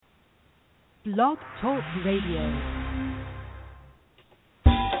Blog Talk Radio.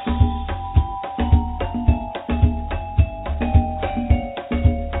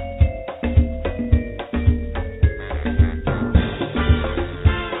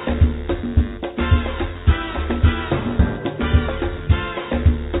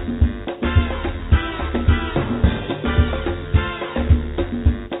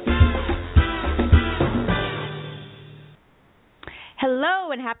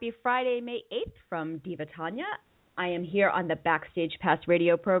 Happy Friday, May 8th from Diva Tanya. I am here on the Backstage Past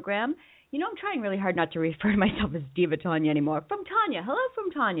radio program. You know, I'm trying really hard not to refer to myself as Diva Tanya anymore. From Tanya. Hello from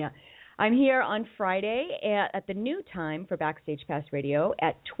Tanya. I'm here on Friday at the new time for Backstage Past radio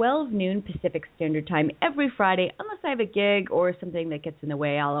at 12 noon Pacific Standard Time every Friday. Unless I have a gig or something that gets in the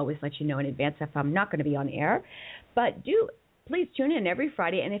way, I'll always let you know in advance if I'm not going to be on air. But please tune in every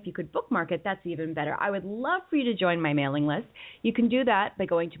Friday, and if you could bookmark it, that's even better. I would love for you to join my mailing list. You can do that by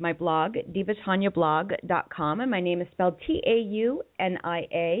going to my blog, divatanyablog.com, and my name is spelled Taunia.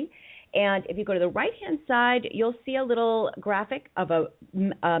 And if you go to the right-hand side, you'll see a little graphic of a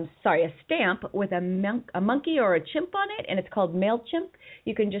stamp with a monkey or a chimp on it, and it's called MailChimp.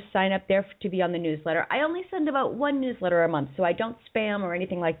 You can just sign up there to be on the newsletter. I only send about one newsletter a month, so I don't spam or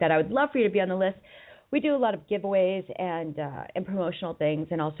anything like that. I would love for you to be on the list. We do a lot of giveaways and promotional things,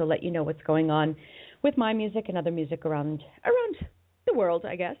 and also let you know what's going on with my music and other music around the world,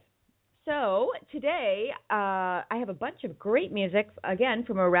 I guess. So today I have a bunch of great music, again,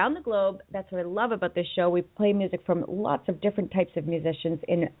 from around the globe. That's what I love about this show. We play music from lots of different types of musicians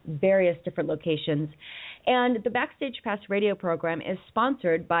in various different locations. And the Backstage Pass radio program is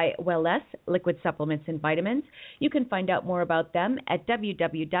sponsored by Wellesse Liquid Supplements and Vitamins. You can find out more about them at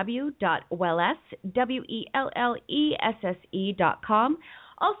www.wellesse.com.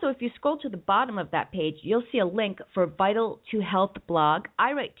 Also, if you scroll to the bottom of that page, you'll see a link for Vital to Health blog.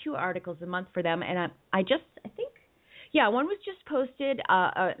 I write 2 articles a month for them, and one was just posted,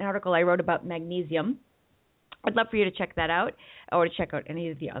 an article I wrote about magnesium. I'd love for you to check that out, or to check out any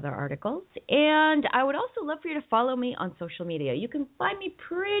of the other articles. And I would also love for you to follow me on social media. You can find me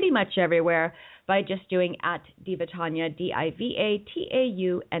pretty much everywhere by just doing @DivaTanya,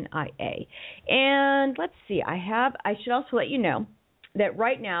 DivaTaunia. And let's see, I should also let you know that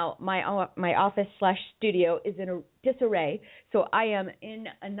right now my office/studio is in a disarray. So I am in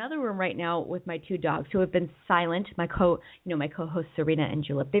another room right now with my 2 dogs who have been silent. My co-hosts Serena and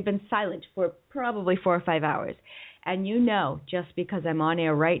Julep. They've been silent for probably 4 or 5 hours. And just because I'm on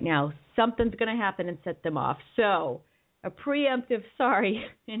air right now, something's going to happen and set them off. So a preemptive sorry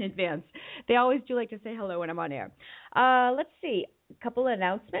in advance. They always do like to say hello when I'm on air. Let's see, a couple of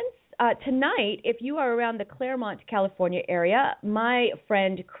announcements. Tonight, if you are around the Claremont, California area, my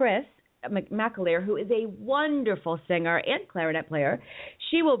friend Chris McAleer, who is a wonderful singer and clarinet player,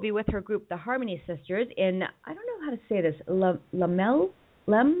 she will be with her group, the Harmony Sisters, in, I don't know how to say this,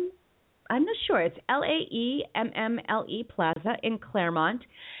 I'm not sure. It's Laemmle Plaza in Claremont.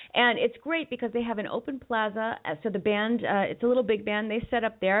 And it's great because they have an open plaza. So the band, it's a little big band they set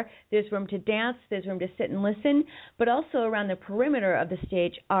up there. There's room to dance. There's room to sit and listen. But also around the perimeter of the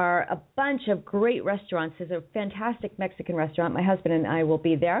stage are a bunch of great restaurants. There's a fantastic Mexican restaurant. My husband and I will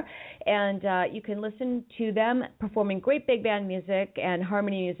be there. And you can listen to them performing great big band music and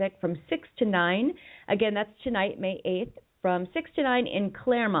harmony music from 6 to 9. Again, that's tonight, May 8th. From 6 to 9 in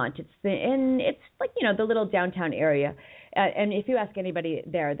Claremont. It's like, the little downtown area. And if you ask anybody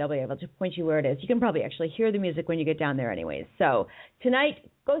there, they'll be able to point you where it is. You can probably actually hear the music when you get down there anyways. So tonight,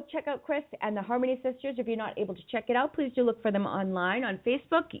 go check out Chris and the Harmony Sisters. If you're not able to check it out, please do look for them online on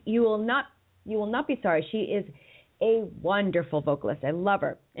Facebook. You will not be sorry. She is a wonderful vocalist. I love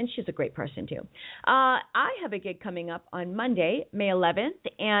her, and she's a great person too. I have a gig coming up on Monday, May 11th,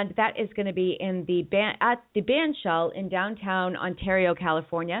 and that is going to be in at the Bandshell in downtown Ontario,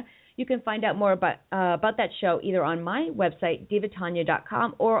 California. You can find out more about that show either on my website,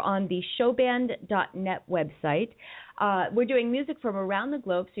 divatanya.com, or on the showband.net website. We're doing music from around the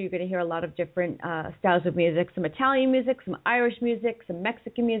globe, so you're going to hear a lot of different styles of music, some Italian music, some Irish music, some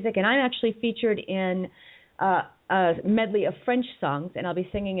Mexican music, and I'm actually featured in a medley of French songs, and I'll be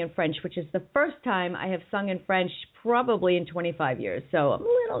singing in French, which is the first time I have sung in French probably in 25 years, so I'm a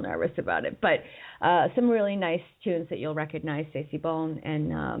little nervous about it, but some really nice tunes that you'll recognize, C'est Bon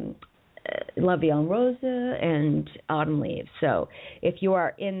and La Vie en Rose and Autumn Leaves. So if you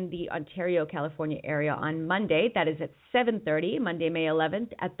are in the Ontario, California area on Monday, that is at 7:30, Monday, May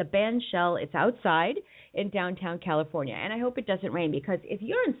 11th, at the Bandshell. It's outside in downtown California, and I hope it doesn't rain, because if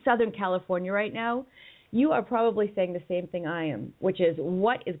you're in Southern California right now, you are probably saying the same thing I am, which is,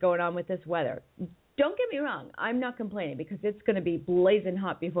 what is going on with this weather? don't get me wrong, I'm not complaining because it's going to be blazing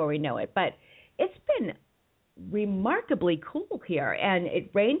hot before we know it. But it's been remarkably cool here, and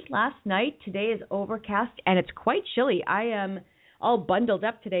it rained last night. Today is overcast, and it's quite chilly. I am all bundled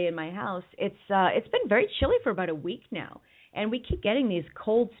up today in my house. It's been very chilly for about a week now, and we keep getting these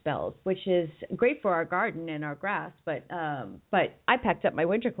cold spells, which is great for our garden and our grass. But I packed up my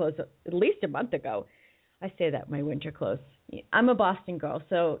winter clothes at least a month ago. I say that, my winter clothes. I'm a Boston girl,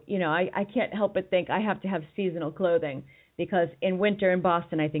 so, I can't help but think I have to have seasonal clothing because in winter in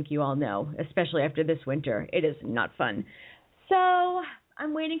Boston, I think you all know, especially after this winter, it is not fun. So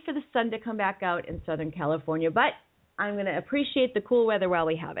I'm waiting for the sun to come back out in Southern California, but I'm going to appreciate the cool weather while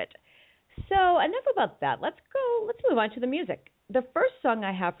we have it. So enough about that. Let's move on to the music. The first song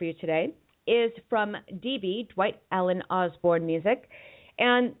I have for you today is from DB, Dwight Allen Osborne Music,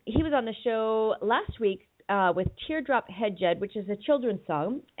 and he was on the show last week with Teardrop Headjed, which is a children's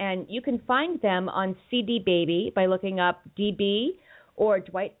song, and you can find them on CD Baby by looking up DB or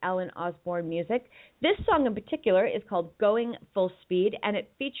Dwight Allen Osborne Music. This song in particular is called Going Full Speed, and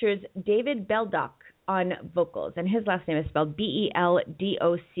it features David Beldock on vocals, and his last name is spelled Beldock.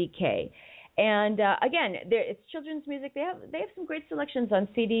 And again, it's children's music. They have some great selections on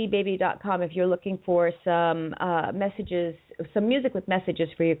cdbaby.com if you're looking for some messages, some music with messages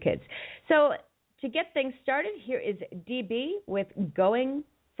for your kids. So to get things started, here is DB with Going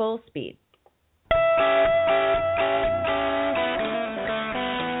Full Speed.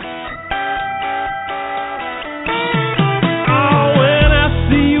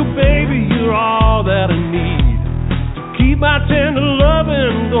 All that I need to keep my tender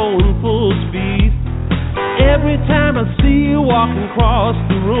loving going full speed. Every time I see you walking across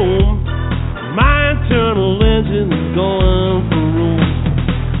the room, my internal engine is going for room.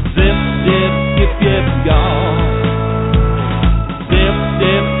 Zip, zip, yip, yip, y'all. Zip,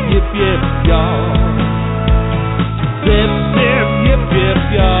 zip, yip, yip, y'all. Zip, zip, yip, yip,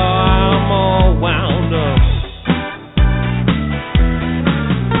 y'all. I'm all wound up.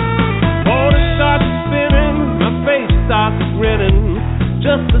 Starts grinning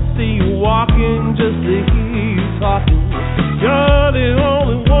just to see you walking, just to hear you talking. You're the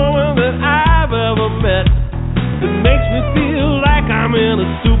only woman that I've ever met that makes me feel like I'm in a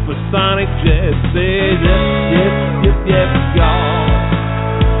supersonic jet. Say zip, zip, yip, yip, y'all.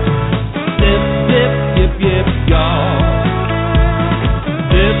 Zip, zip, yip, yip, y'all.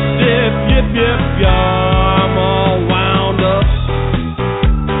 Zip, zip, yip, yip, y'all. I'm all wound up.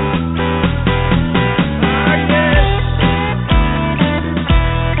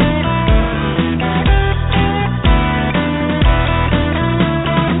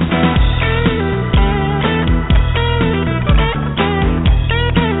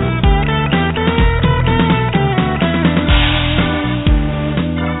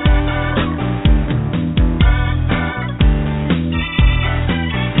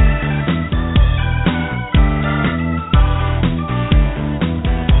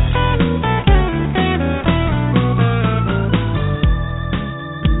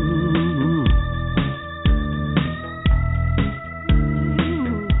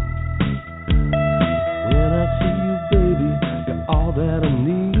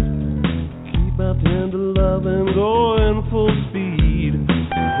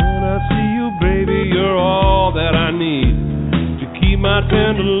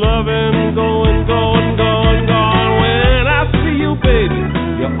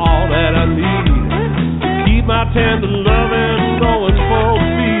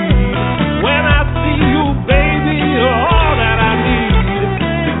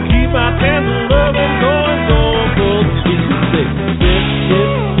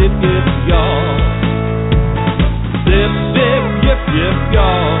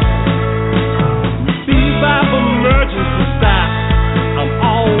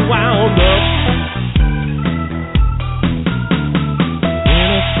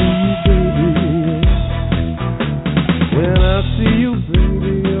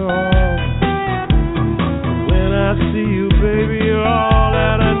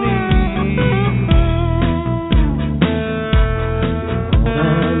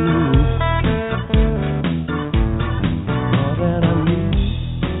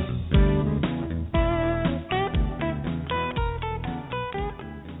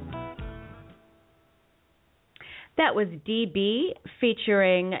 That was DB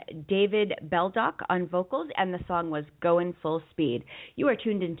featuring David Beldock on vocals, and the song was Goin' Full Speed. You are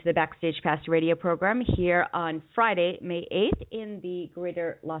tuned into the Backstage Pass radio program here on Friday, May 8th in the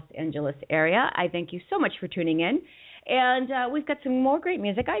greater Los Angeles area. I thank you so much for tuning in. And we've got some more great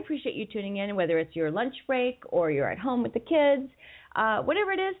music. I appreciate you tuning in, whether it's your lunch break or you're at home with the kids.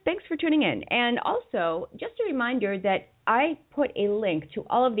 Whatever it is, thanks for tuning in. And also, just a reminder that I put a link to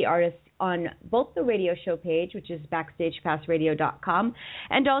all of the artists on both the radio show page, which is BackstagePassRadio.com,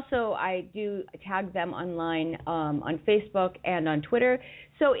 and also I do tag them online on Facebook and on Twitter.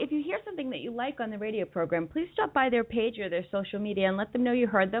 So if you hear something that you like on the radio program, please stop by their page or their social media and let them know you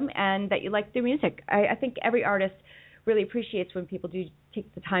heard them and that you like their music. I think every artist really appreciates when people do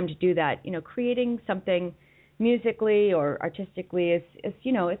take the time to do that. You know, creating something musically or artistically is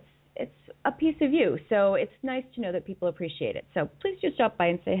it's a piece of you. So it's nice to know that people appreciate it. So please just stop by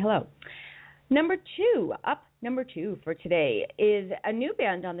and say hello. Number two for today is a new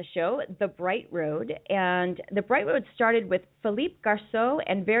band on the show, The Bright Road. And The Bright Road started with Philippe Garceau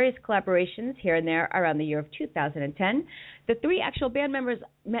and various collaborations here and there around the year of 2010. The three actual band members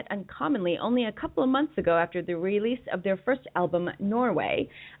met uncommonly only a couple of months ago after the release of their first album, Norway.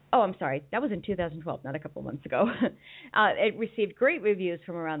 Oh, I'm sorry. That was in 2012, not a couple of months ago. It received great reviews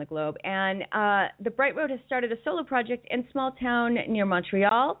from around the globe. And The Bright Road has started a solo project in a small town near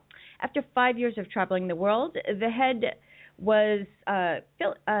Montreal. After 5 years of traveling the world, the head was, I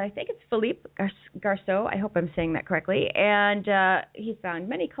think it's Philippe Garceau. I hope I'm saying that correctly. And he found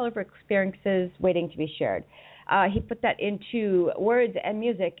many colorful experiences waiting to be shared. He put that into words and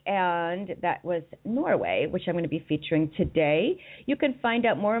music, and that was Norway, which I'm going to be featuring today. You can find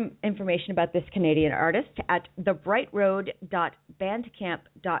out more information about this Canadian artist at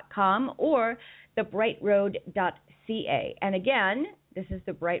thebrightroad.bandcamp.com or thebrightroad.ca. And again, this is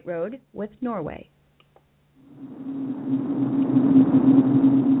The Bright Road with Norway.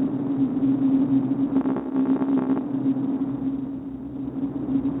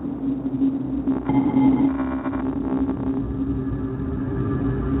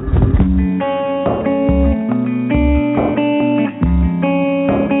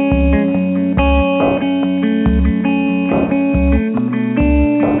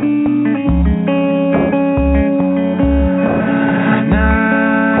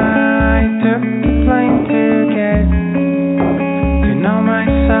 To know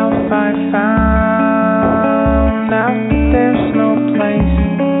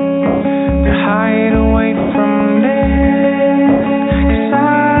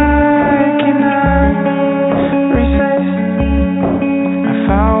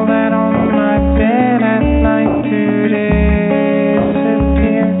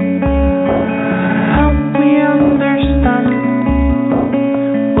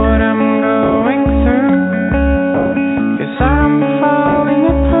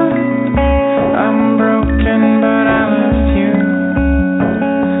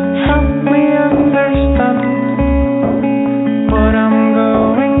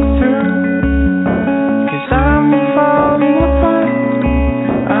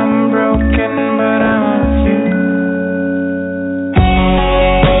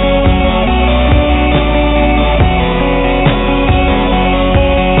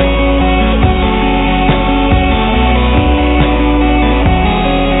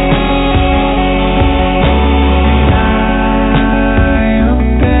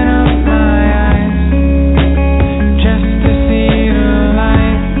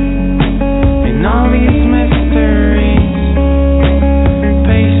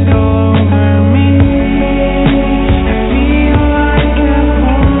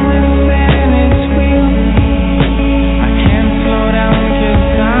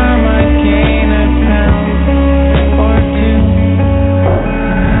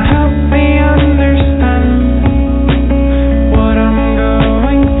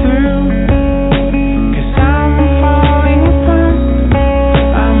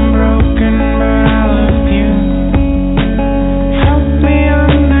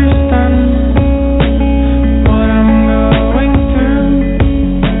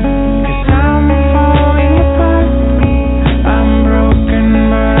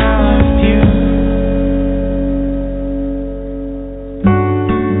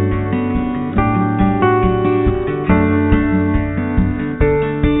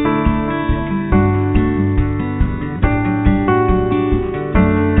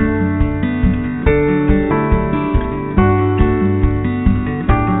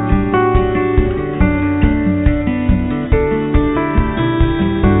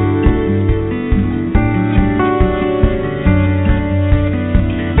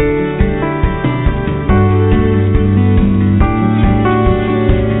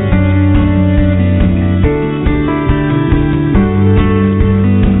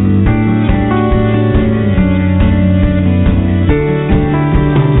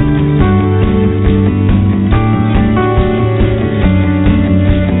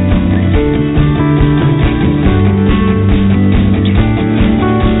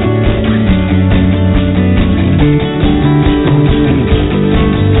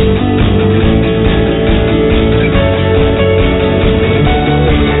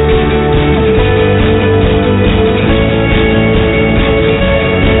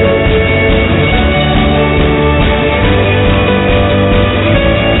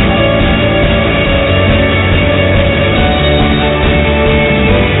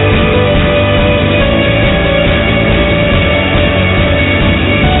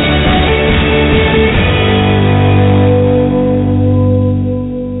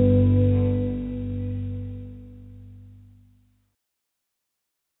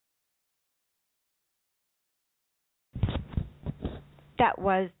That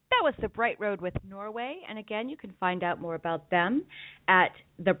was The Bright Road with Norway, and again, you can find out more about them at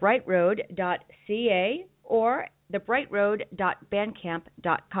thebrightroad.ca or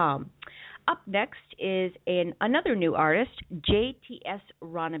thebrightroad.bandcamp.com. Up next is another new artist, JTS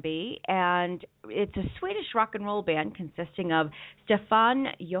Ronneby, and it's a Swedish rock and roll band consisting of Stefan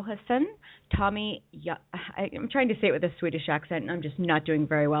Johansson, I'm trying to say it with a Swedish accent, and I'm just not doing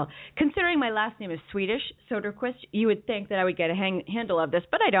very well. Considering my last name is Swedish, Soderquist, you would think that I would get a handle of this,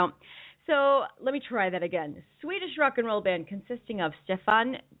 but I don't. So let me try that again. Swedish rock and roll band consisting of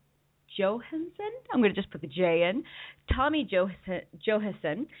Stefan Johansson, I'm going to just put the J in, Tommy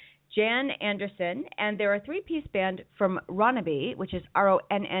Johansson, Jan Anderson, and they're a three-piece band from Ronneby, which is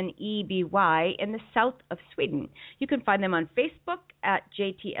Ronneby, in the south of Sweden. You can find them on Facebook at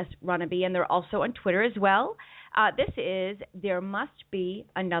JTS Ronneby, and they're also on Twitter as well. This is There Must Be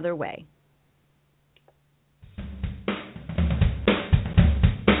Another Way.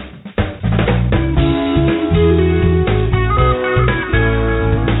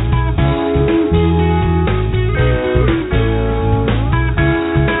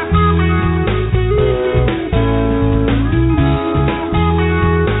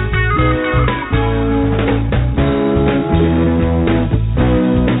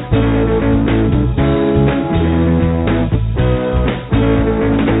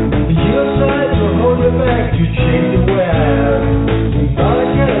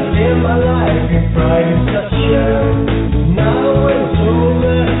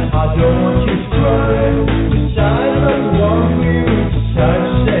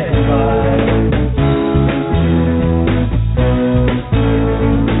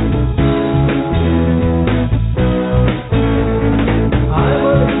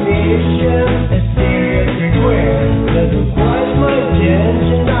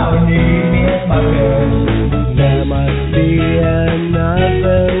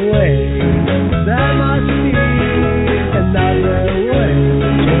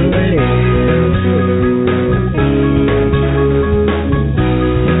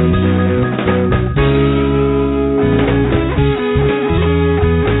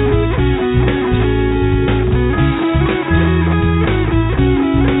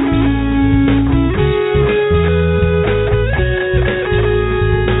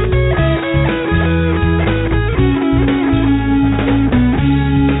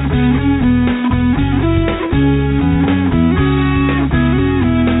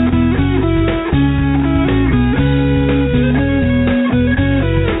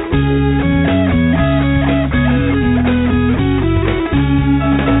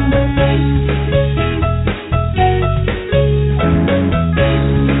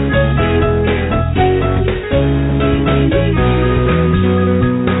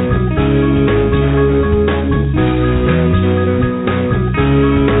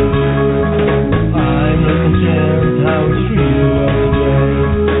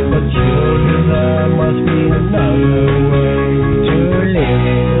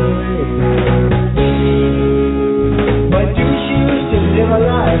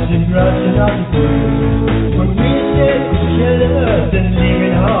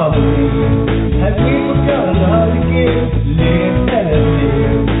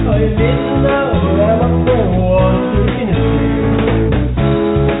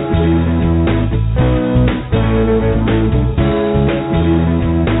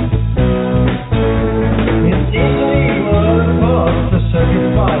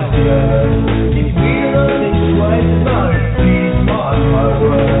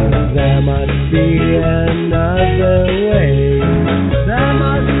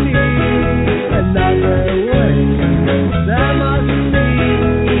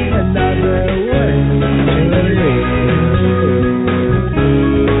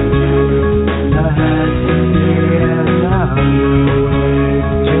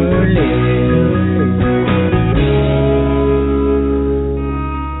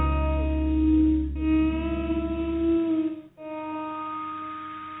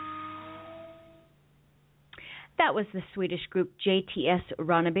 That was the Swedish group JTS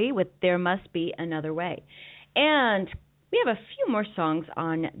Ronneby with There Must Be Another Way. And we have a few more songs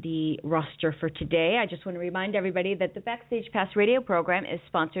on the roster for today. I just want to remind everybody that the Backstage Pass radio program is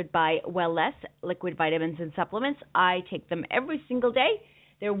sponsored by Welless Liquid Vitamins and Supplements. I take them every single day.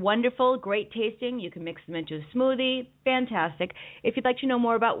 They're wonderful, great tasting. You can mix them into a smoothie. Fantastic. If you'd like to know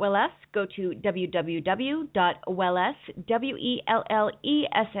more about Welless, go to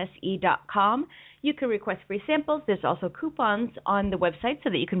www.welless.com. You can request free samples. There's also coupons on the website so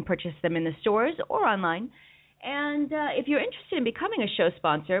that you can purchase them in the stores or online. And if you're interested in becoming a show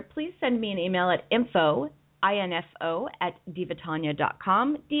sponsor, please send me an email at info info at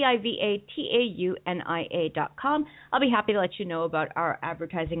divatanya.com, divataunia.com. I'll be happy to let you know about our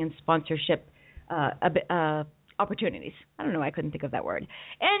advertising and sponsorship opportunities. I don't know why I couldn't think of that word.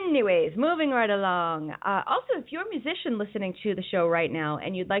 Anyways, moving right along. Also, if you're a musician listening to the show right now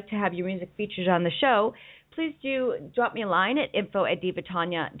and you'd like to have your music featured on the show, please do drop me a line at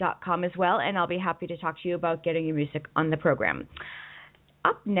info@divatanya.com as well, and I'll be happy to talk to you about getting your music on the program.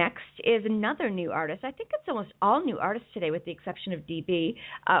 Up next is another new artist. I think it's almost all new artists today with the exception of DB.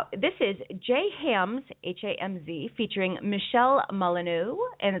 This is Jay Hams, Hamz, featuring Michelle Molyneux,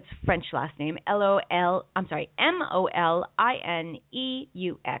 and it's French last name, Molineux.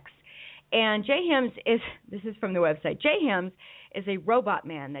 And Jay Hams this is from the website, Jay Hams is a robot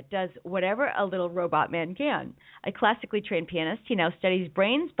man that does whatever a little robot man can. A classically trained pianist, he now studies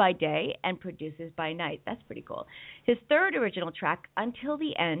brains by day and produces by night. That's pretty cool. His third original track, Until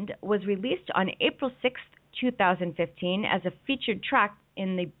the End, was released on April 6th, 2015 as a featured track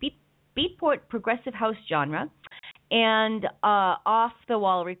in the beatport progressive house genre and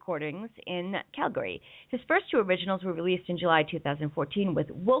off-the-wall recordings in Calgary. His first two originals were released in July 2014 with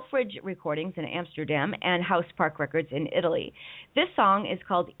Wolfridge Recordings in Amsterdam and House Park Records in Italy. This song is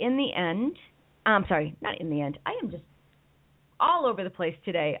called In the End. I'm sorry, not In the End. I am just all over the place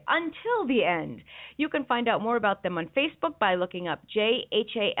today. Until the End. You can find out more about them on Facebook by looking up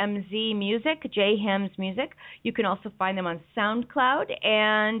JHAMZ Music, Jay Hams Music. You can also find them on SoundCloud,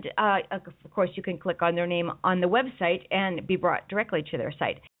 and of course you can click on their name on the website and be brought directly to their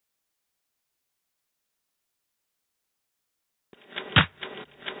site.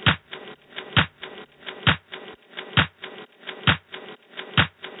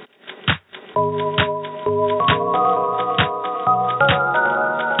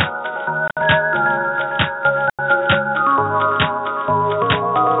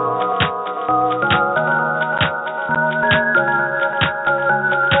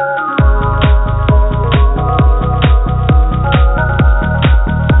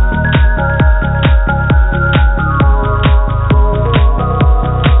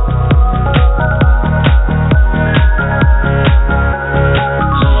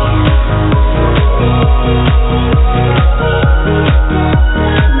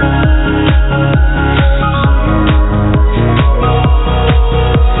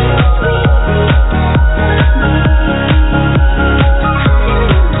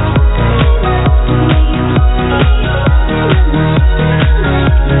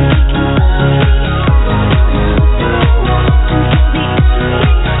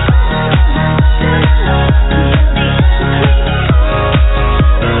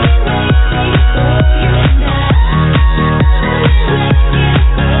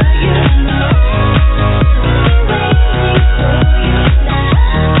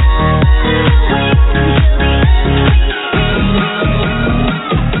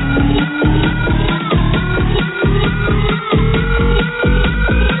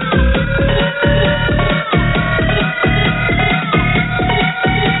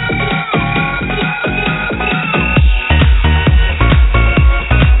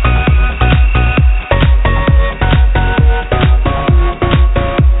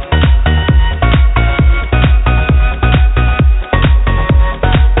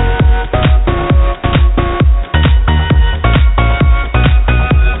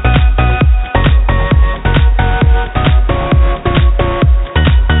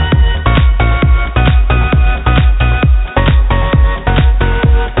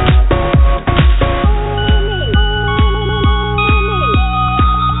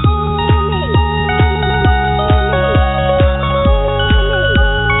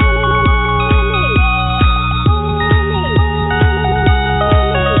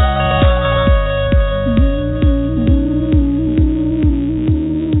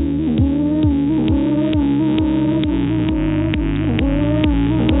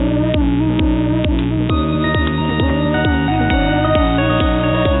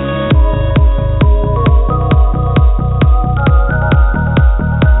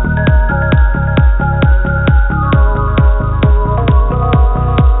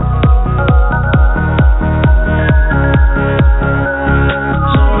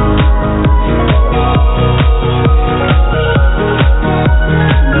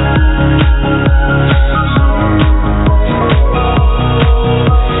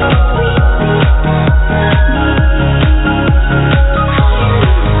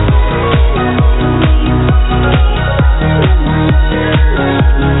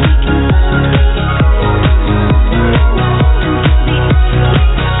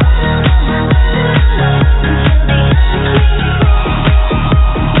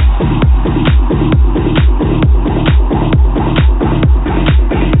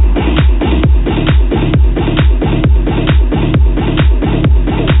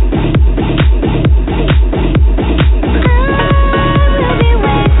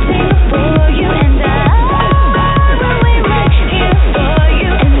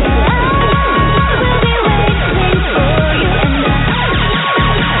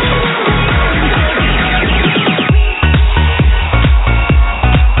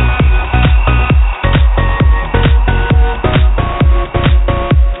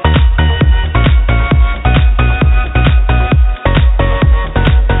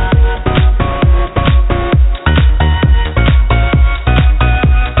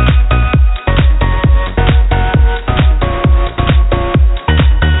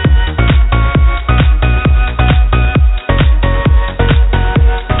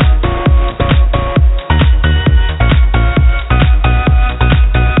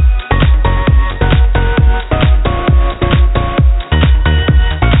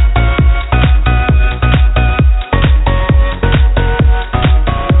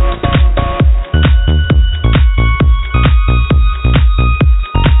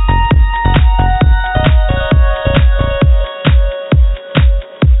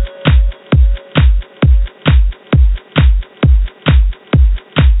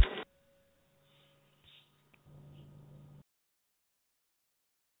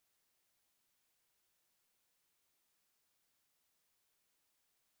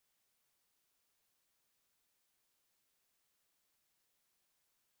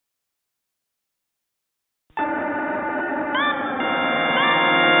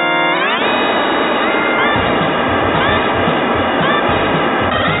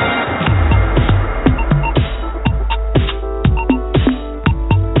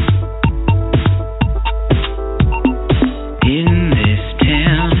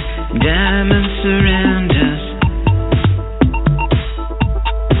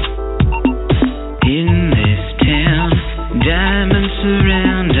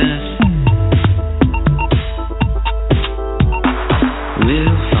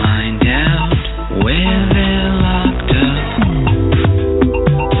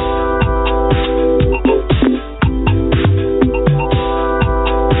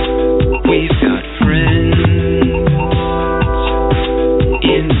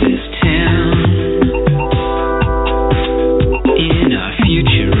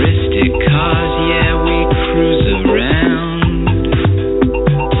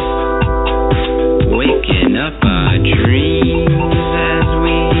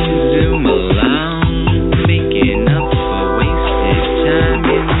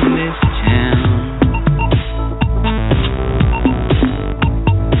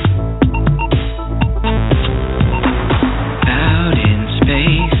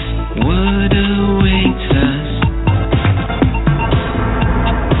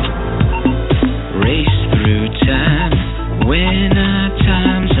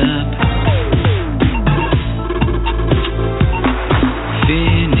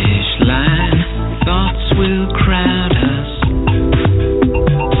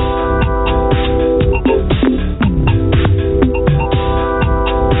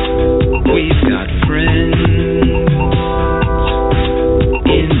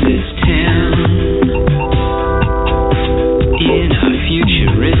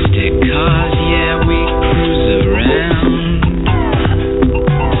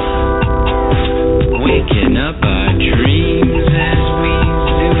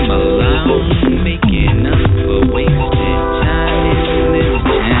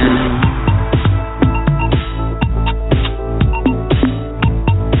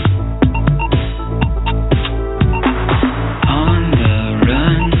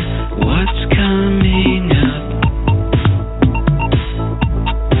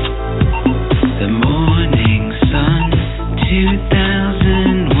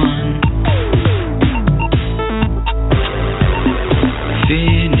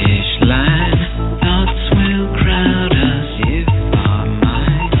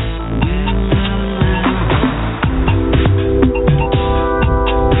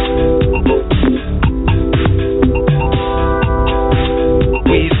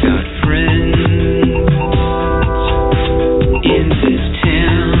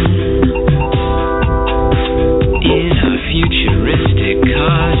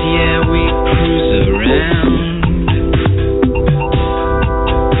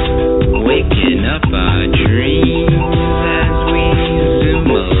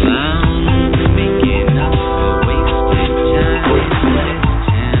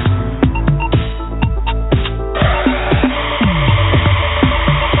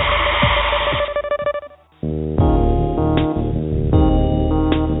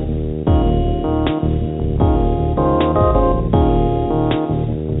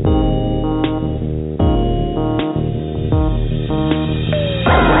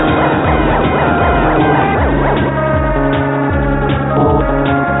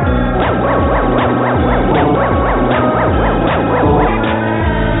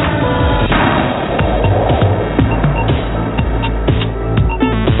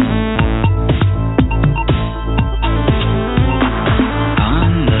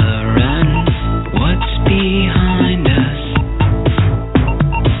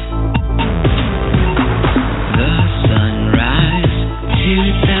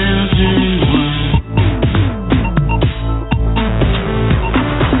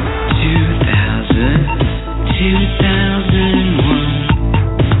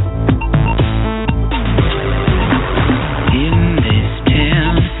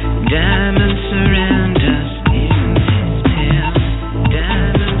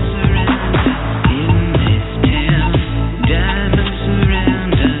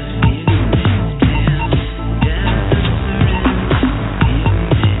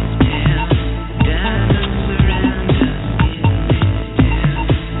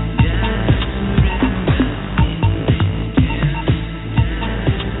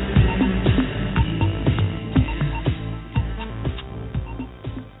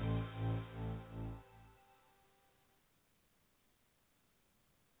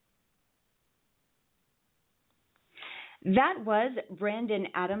 That was Brandon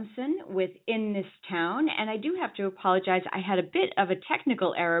Adamson with In This Town, and I do have to apologize. I had a bit of a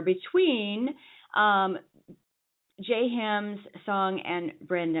technical error between Jay Ham's song and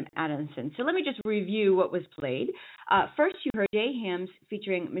Brandon Adamson. So let me just review what was played. First, you heard Jay Hams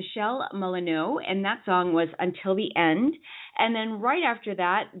featuring Michelle Molyneux, and that song was Until the End. And then right after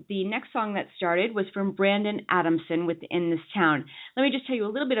that, the next song that started was from Brandon Adamson with In This Town. Let me just tell you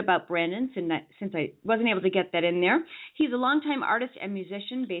a little bit about Brandon, since I wasn't able to get that in there. He's a longtime artist and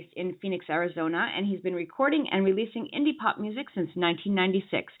musician based in Phoenix, Arizona, and he's been recording and releasing indie pop music since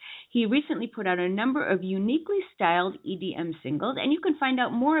 1996. He recently put out a number of uniquely styled EDM singles, and you can find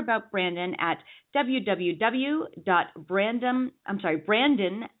out more about Brandon at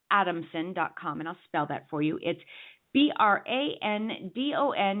brandonadamson.com, and I'll spell that for you. It's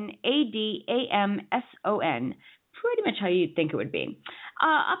BRANDONADAMSON. Pretty much how you'd think it would be.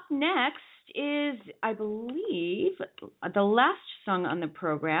 Up next is, I believe, the last song on the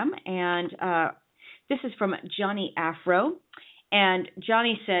program, and this is from Johnny Afro. And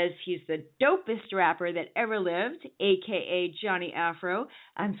Johnny says he's the dopest rapper that ever lived, a.k.a. Johnny Afro.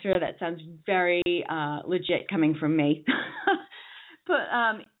 I'm sure that sounds very legit coming from me. But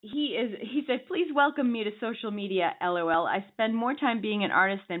he said, please welcome me to social media, LOL. I spend more time being an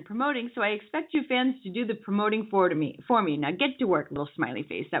artist than promoting, so I expect you fans to do the promoting for me. Now get to work, little smiley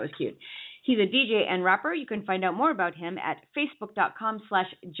face. That was cute. He's a DJ and rapper. You can find out more about him at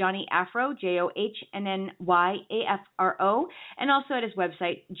facebook.com/JohnnyAfro, JohnnyAfro, and also at his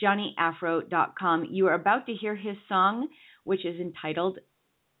website, johnnyafro.com. You are about to hear his song, which is entitled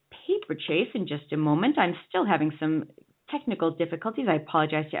Paper Chase, in just a moment. I'm still having some technical difficulties. I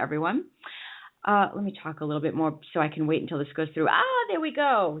apologize to everyone. Let me talk a little bit more so I can wait until this goes through. There we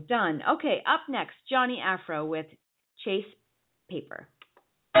go. Done. Okay, up next, Johnny Afro with Chase Paper.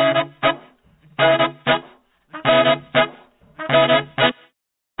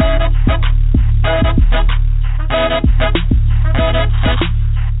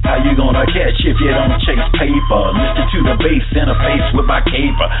 How you gonna catch if you don't chase paper? Listen to the bass interface with my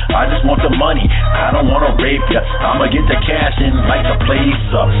caper. I just want the money, I don't wanna rape ya. I'ma get the cash and light the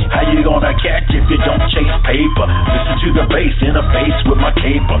place up. How you gonna catch if you don't chase paper? Listen to the bass interface with my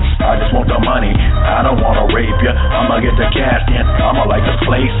caper. I just want the money, I don't wanna rape ya. I'ma get the cash and I'ma light the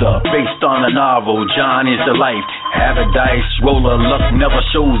place up. Based on a novel, John is the life. Have a dice, roll a luck, never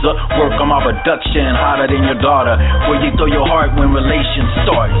shows up. Work on my production, hotter than your daughter. Where you throw your heart when relations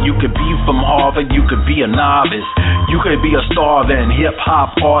start. You could be from Harvard, you could be a novice. You could be a starving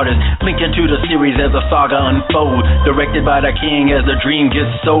hip-hop artist. Link into the series as the saga unfolds. Directed by the king as the dream gets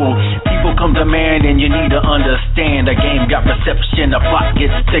sold. People come to man and you need to understand. The game got perception, the plot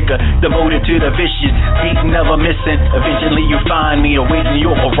gets thicker. Devoted to the vicious, beat never missing. Eventually you find me awaiting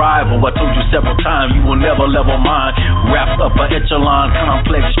your arrival. I told you several times you will never level mine. Wrapped up a echelon,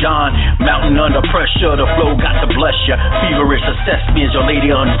 complex John. Mountain under pressure, the flow got to bless ya. Feverish assess me as your lady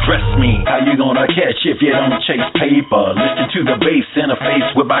undress me. How you gonna catch if you don't chase paper? Listen to the bass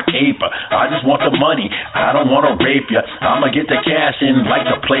interface with my caper. I just want the money, I don't wanna rape ya. I'ma get the cash and light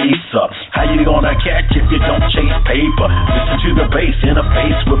the place up. How you gonna catch if you don't chase paper? Listen to the bass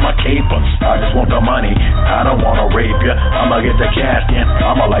interface with my caper. I just want the money, I don't wanna rape ya. I'ma get the cash and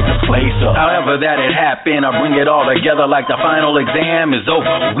I'ma light the place up. However that it happened, I bring it all together like the final exam is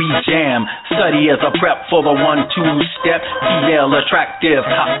over. We jam, study as a prep for the 1-2 step. Female attractive,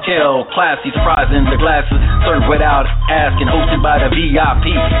 cocktail, classy, surprising the glasses, served without asking, hosted by the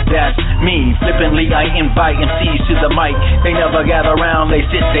VIP. That's me. Flippantly, I invite MCs to the mic. They never gather around, they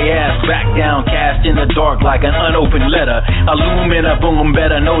sit their ass back down, cast in the dark like an unopened letter. Illumina, boom,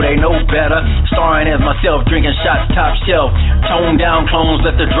 better know they know better. Starring as myself, drinking shots top shelf. Tone down clones,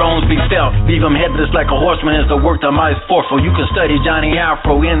 let the drones be felt. Leave them headless like a horseman is the work that might forceful. You can study Johnny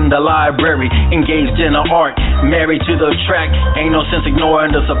Afro in the library, engaged in the art, married to the track. Ain't no sense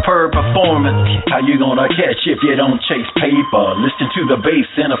ignoring the superb performance. How you gonna catch if you don't chase paper? Listen to the bass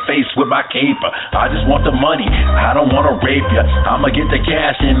interface with my caper. I just want the money, I don't wanna rape ya. I'ma get the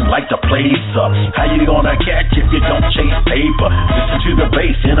cash and light the place up. How you gonna catch if you don't chase paper? Listen to the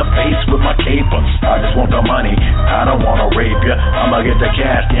bass interface with my caper. I just want the money, I don't wanna rape ya. I'ma get the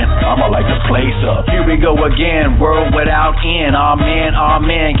cash and I'ma light the place up. Here we go again, world without end.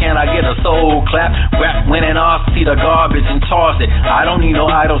 Amen, can I get a soul clap? Rap winning off, see the garbage and toss it. I don't need no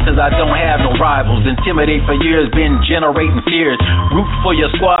idols since I don't have no rivals. Intimidate for years, been generating fears. Root for your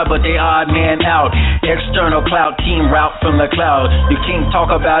squad, but they odd man out. External cloud, team route from the cloud. You can't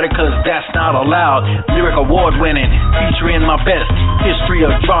talk about it cause that's not allowed. Lyric award winning, featuring my best. History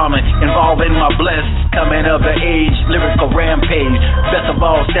of drama, involving my blessed. Coming of the age, lyrical rampage. Best of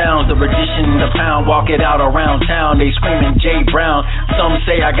all sounds, the rendition, the pound. Walk it out around town, they screaming J Brown. Some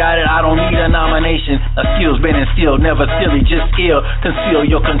say I got it, I don't need a nomination. A skill's been instilled, never silly, just ill. Conceal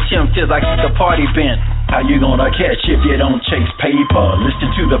your contempt as I keep the party bent. How you gonna catch if you don't chase paper?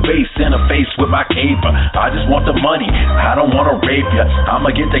 Listen to the bass, interface with my caper. I just want the money, I don't wanna rape ya.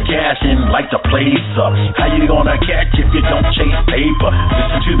 I'ma get the cash and light the place up. How you gonna catch if you don't chase paper?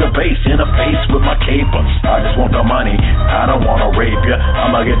 Listen to the bass, interface with my caper. I just want the money, I don't wanna rape ya.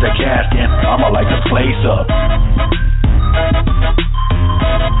 I'ma get the cash and I'ma light the place up.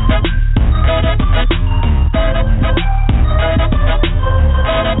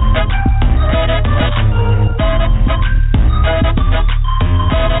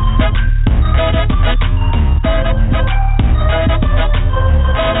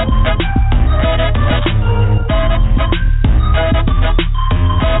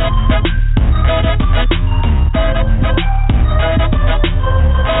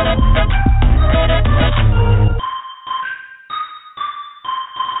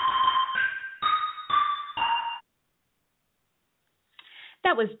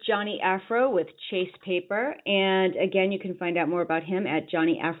 That was Johnny Afro with Chase Paper, and again, you can find out more about him at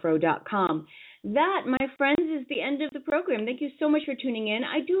johnnyafro.com. That, my friends, is the end of the program. Thank you so much for tuning in.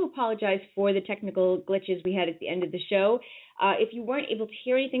 I do apologize for the technical glitches we had at the end of the show. If you weren't able to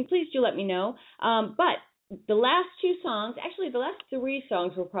hear anything, please do let me know. But the last two songs, actually the last three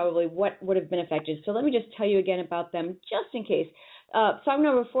songs were probably what would have been affected. So let me just tell you again about them, just in case. Song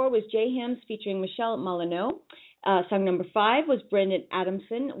number 4 was Jay Hams featuring Michelle Molyneux. Song number 5 was Brendan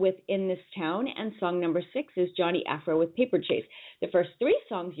Adamson with In This Town, and song number 6 is Johnny Afro with Paper Chase. The first 3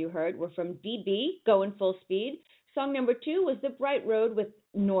 songs you heard were from DB, Going Full Speed. Song number 2 was The Bright Road with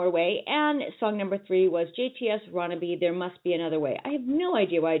Norway, and song number 3 was JTS Ronaby, There Must Be Another Way. I have no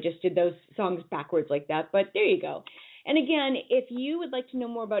idea why I just did those songs backwards like that, but there you go. And again, if you would like to know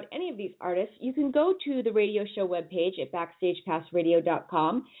more about any of these artists, you can go to the radio show webpage at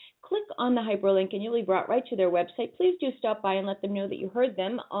BackstagePassRadio.com. Click on the hyperlink and you'll be brought right to their website. Please do stop by and let them know that you heard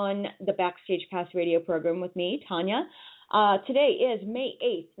them on the Backstage Pass radio program with me, Tanya. Today is May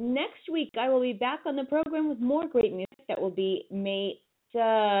 8th. Next week, I will be back on the program with more great music. That will be May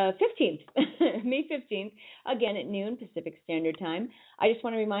 15th, May 15th, again at noon Pacific Standard Time. I just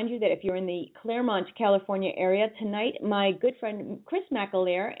want to remind you that if you're in the Claremont, California area tonight, my good friend Chris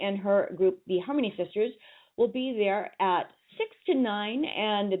McAleer and her group, the Harmony Sisters, will be there at 6 to 9,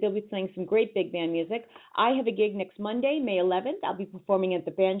 and they'll be playing some great big band music. I have a gig next Monday, May 11th. I'll be performing at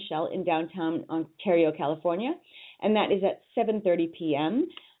the Band Shell in downtown Ontario, California, and that is at 7:30 p.m.,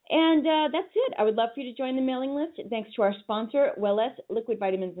 And that's it. I would love for you to join the mailing list. Thanks to our sponsor, Welless Liquid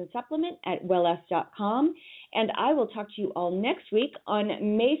Vitamins and Supplement at welless.com. And I will talk to you all next week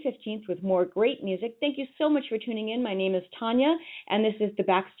on May 15th with more great music. Thank you so much for tuning in. My name is Tanya, and this is the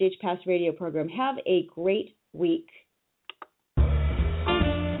Backstage Pass radio program. Have a great week.